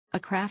A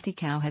crafty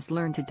cow has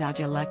learned to dodge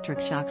electric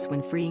shocks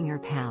when freeing her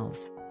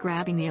pals,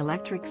 grabbing the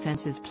electric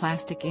fence's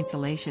plastic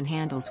insulation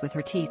handles with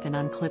her teeth and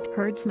unclipped.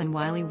 Herdsman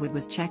Wileywood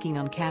was checking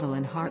on cattle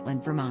in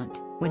Heartland,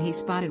 Vermont, when he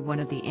spotted one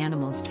of the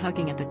animals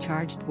tugging at the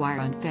charged wire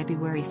on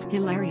February.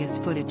 Hilarious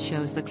footage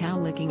shows the cow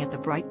licking at the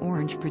bright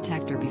orange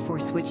protector before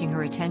switching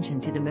her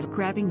attention to the middle.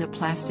 Grabbing the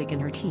plastic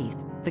in her teeth,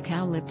 the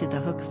cow lifted the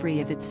hook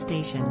free of its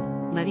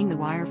station, letting the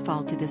wire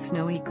fall to the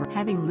snowy ground.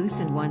 Having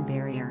loosened one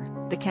barrier,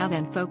 the cow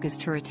then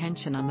focused her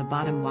attention on the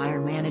bottom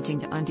wire, managing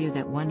to undo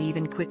that one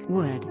even quick.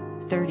 Wood,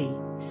 30,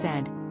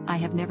 said, "I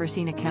have never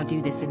seen a cow do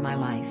this in my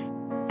life.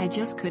 I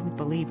just couldn't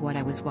believe what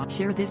I was watching."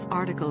 Share this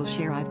article.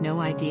 Share. I've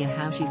no idea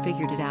how she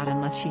figured it out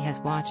unless she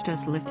has watched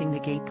us lifting the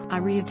gate. I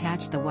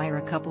reattached the wire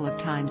a couple of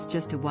times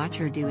just to watch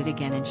her do it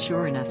again, and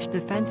sure enough, the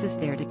fence is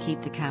there to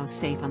keep the cows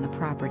safe on the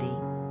property.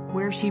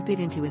 Where she bit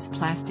into is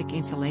plastic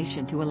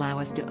insulation to allow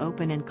us to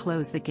open and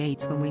close the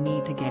gates when we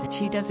need to get it.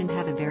 She doesn't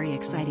have a very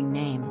exciting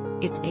name.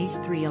 It's age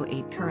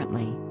 308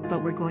 currently,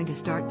 but we're going to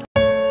start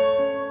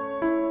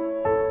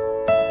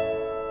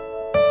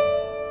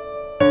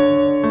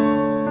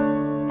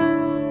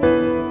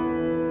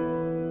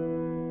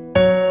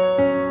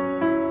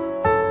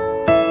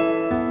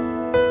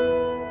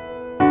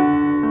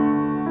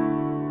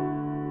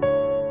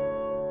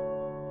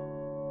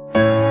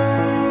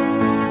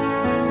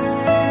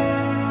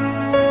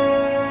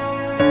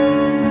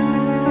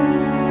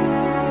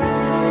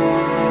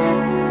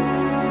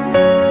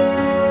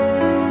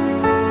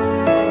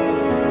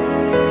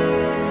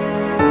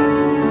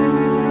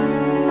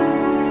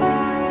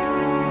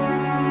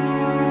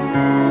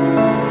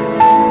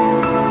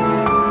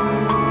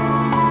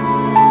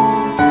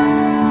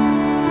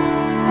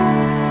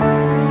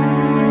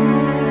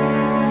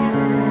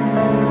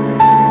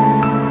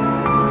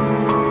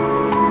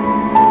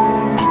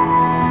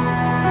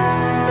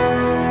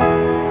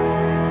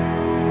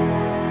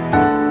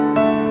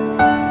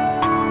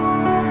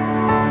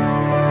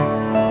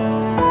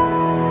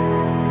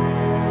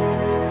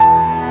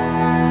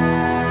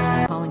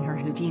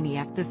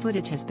The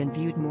footage has been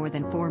viewed more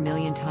than 4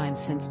 million times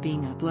since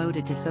being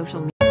uploaded to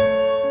social media.